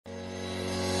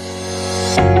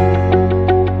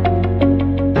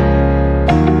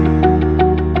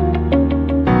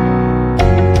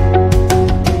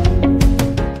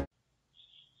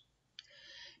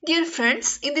Dear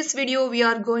friends, in this video we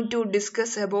are going to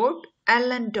discuss about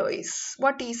Allantois.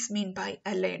 What is mean by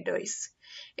Allantois?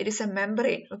 It is a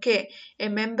membrane, okay, a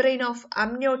membrane of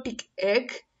amniotic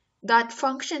egg that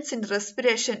functions in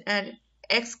respiration and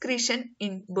excretion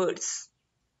in birds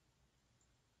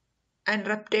and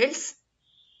reptiles.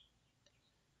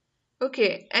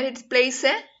 Okay, and it plays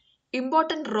a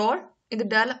important role in the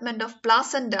development of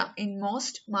placenta in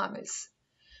most mammals.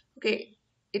 Okay,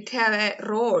 it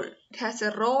has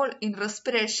a role in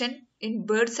respiration in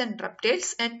birds and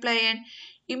reptiles and play an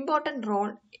important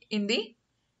role in the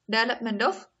development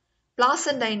of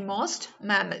placenta in most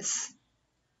mammals.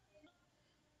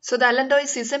 So the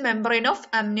allantois is a membrane of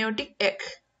amniotic egg.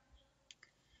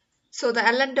 So the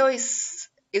allantois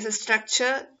is a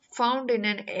structure found in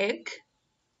an egg.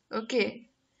 Okay,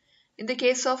 in the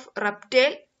case of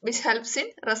reptile, which helps in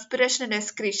respiration and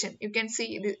excretion, you can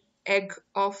see the egg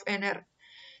of a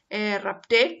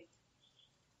reptile.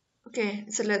 Okay,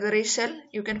 it's a leathery shell.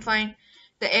 You can find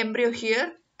the embryo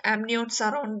here, amniotes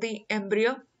around the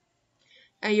embryo,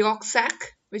 a yolk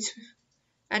sac,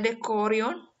 and a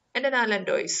chorion, and an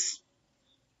allantois.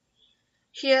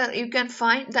 Here you can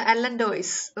find the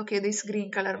allantois. Okay, this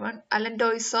green color one,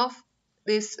 allantois of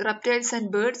these reptiles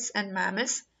and birds and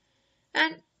mammals.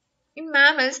 And in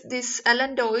mammals, this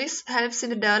allantois helps in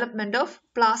the development of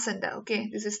placenta. Okay,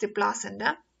 this is the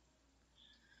placenta.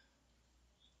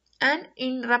 And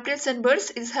in reptiles and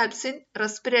birds, it helps in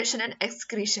respiration and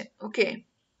excretion. Okay.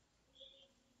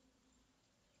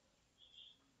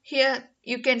 Here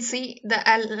you can see the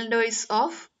allantois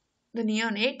of the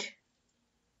neonate.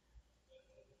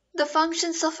 The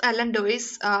functions of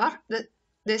allantois are that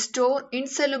they store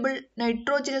insoluble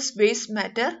nitrogenous waste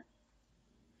matter,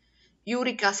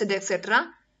 uric acid, etc.,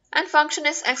 and function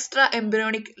as extra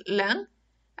embryonic lung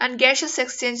and gaseous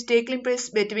exchange taking place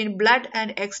between blood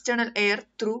and external air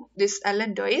through this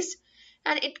allantois,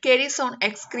 and it carries on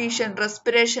excretion,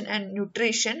 respiration, and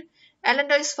nutrition.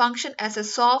 Allantois function as a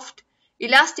soft,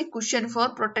 elastic cushion for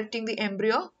protecting the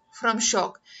embryo from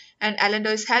shock, and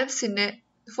allantois helps in the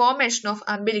formation of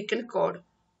umbilical cord.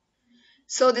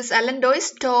 So this allantois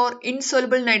store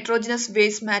insoluble nitrogenous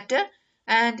waste matter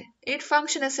and it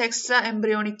functions as extra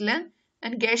embryonic lung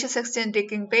and gaseous exchange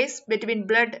taking place between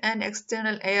blood and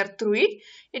external air through it.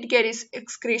 It carries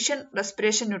excretion,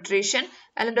 respiration, nutrition.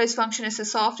 Allantois function as a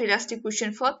soft elastic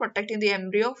cushion for protecting the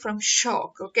embryo from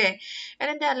shock. Okay,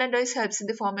 and the allantois helps in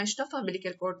the formation of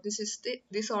umbilical cord.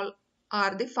 These all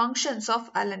are the functions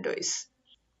of allantois.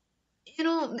 You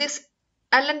know, this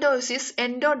allantois is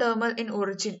endodermal in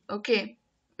origin. Okay,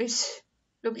 which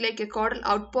look like a caudal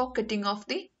outpocketing of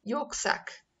the yolk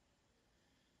sac.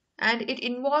 And it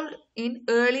involved in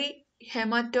early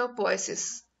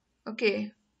hematopoiesis.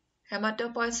 Okay,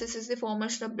 hematopoiesis is the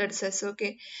formation of blood cells.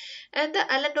 Okay, and the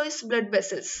allantois blood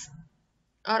vessels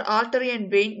or artery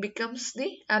and vein becomes the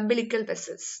umbilical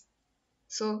vessels.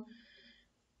 So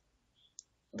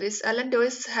this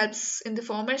allantois helps in the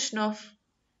formation of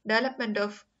development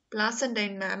of placenta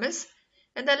in mammals,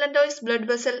 and the allantois blood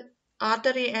vessel,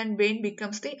 artery and vein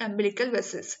becomes the umbilical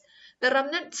vessels. The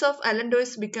remnants of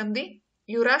allantois become the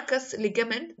urachus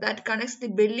ligament that connects the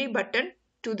belly button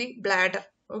to the bladder.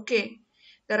 Okay,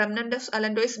 the remnant of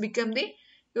allantois become the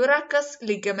urachus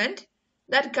ligament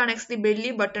that connects the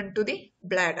belly button to the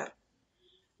bladder.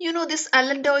 You know, this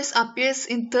allantois appears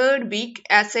in third week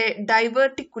as a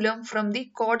diverticulum from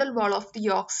the caudal wall of the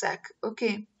yolk sac.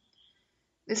 Okay,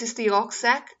 this is the yolk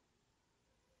sac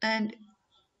and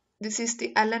this is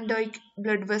the allantoic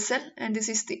blood vessel and this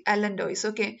is the allantois.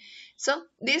 Okay, so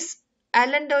this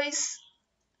allantois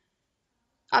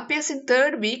appears in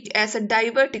third week as a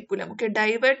diverticulum. Okay,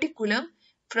 diverticulum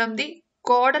from the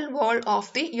caudal wall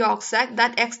of the yolk sac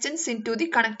that extends into the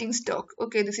connecting stalk.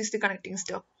 Okay, this is the connecting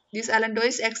stalk. This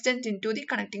allantois extends into the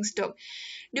connecting stalk.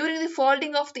 During the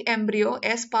folding of the embryo,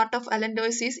 as part of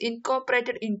allantois is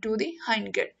incorporated into the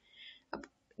hindgut.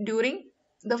 During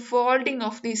the folding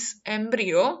of this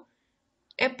embryo,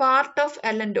 a part of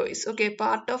allantois, okay,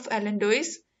 part of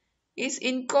allantois is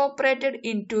incorporated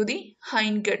into the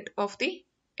hindgut of the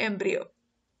embryo.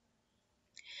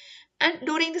 And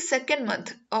during the second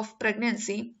month of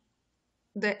pregnancy,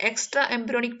 the extra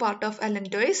embryonic part of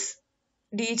allantois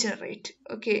degenerate.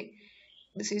 Okay,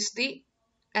 this is the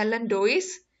allantois.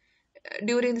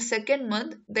 During the second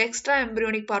month, the extra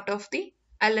embryonic part of the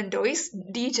allantois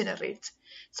degenerates.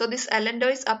 So this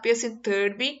allantois appears in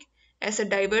third week as a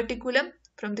diverticulum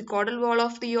from the caudal wall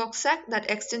of the yolk sac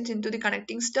that extends into the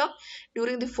connecting stalk.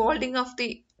 During the folding of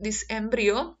this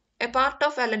embryo, a part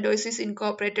of allantois is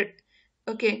incorporated,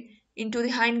 okay, into the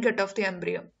hindgut of the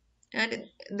embryo. And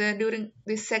during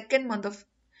the second month of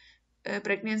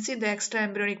pregnancy, the extra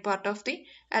embryonic part of the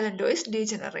allantois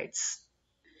degenerates.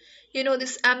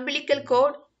 This umbilical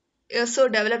cord also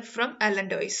developed from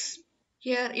allantois.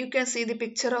 Here you can see the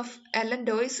picture of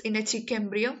allantois in a chick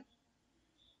embryo.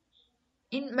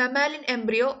 In mammalian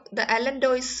embryo, the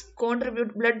allantois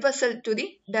contribute blood vessel to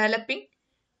the developing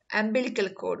umbilical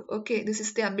cord. Okay, this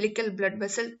is the umbilical blood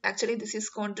vessel. Actually, this is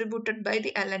contributed by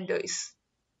the allantois.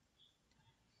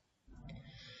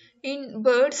 In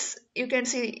birds, you can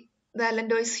see the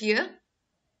allantois here.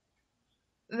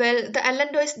 Well, the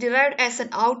allantois derived as an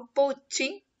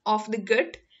outpouching of the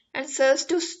gut and serves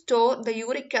to store the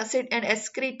uric acid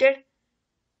excreted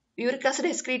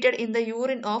in the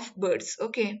urine of birds.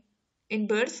 Okay, in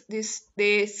birds,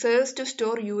 they serves to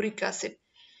store uric acid.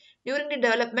 During the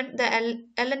development, the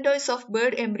allantois of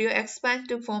bird embryo expands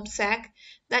to form sac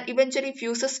that eventually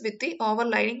fuses with the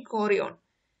overlying chorion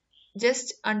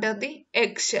just under the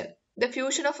eggshell. The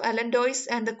fusion of allantois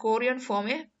and the chorion form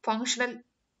a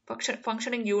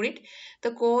functioning unit,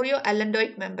 the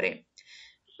chorioallantoic membrane.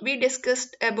 We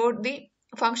discussed about the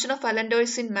function of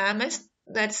allantois in mammals,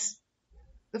 that's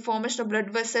the formation of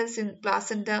blood vessels in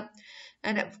placenta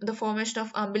and the formation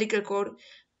of umbilical cord.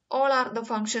 All are the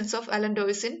functions of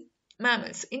allantois in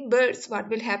mammals. In birds, what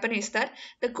will happen is that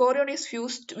the chorion is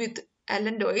fused with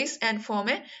allantois and form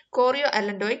a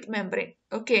chorioallantoic membrane.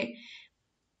 Okay,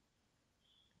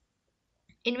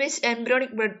 in which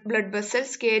embryonic blood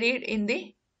vessels carried in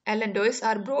the allantois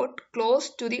are brought close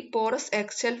to the porous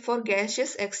eggshell for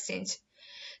gaseous exchange.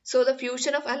 So the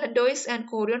fusion of allantois and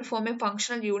chorion form a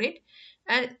functional unit,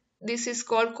 and this is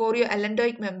called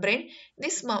chorioallantoic membrane.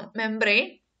 This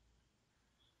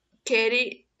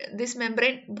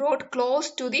membrane brought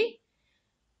close to the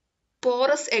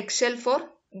porous eggshell for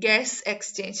gas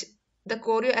exchange. The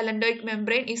chorioallantoic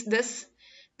membrane is thus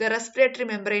the respiratory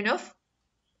membrane of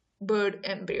bird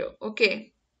embryo.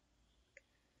 Okay,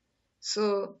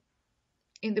 so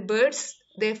in the birds,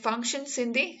 they functions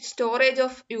in the storage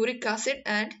of uric acid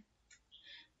and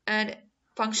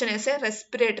function as a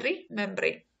respiratory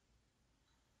membrane.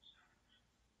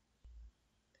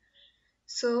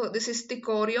 So this is the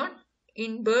chorion.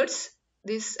 In birds,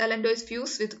 this allantois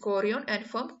fuse with chorion and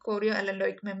form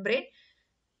chorioallantoic membrane.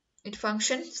 It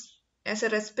functions as a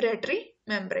respiratory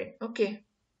membrane. Okay,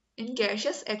 in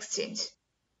gaseous exchange.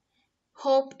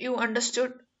 Hope you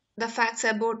understood the facts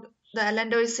about the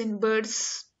allantois in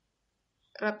birds,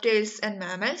 reptiles and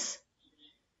mammals.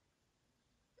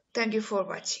 Thank you for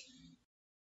watching.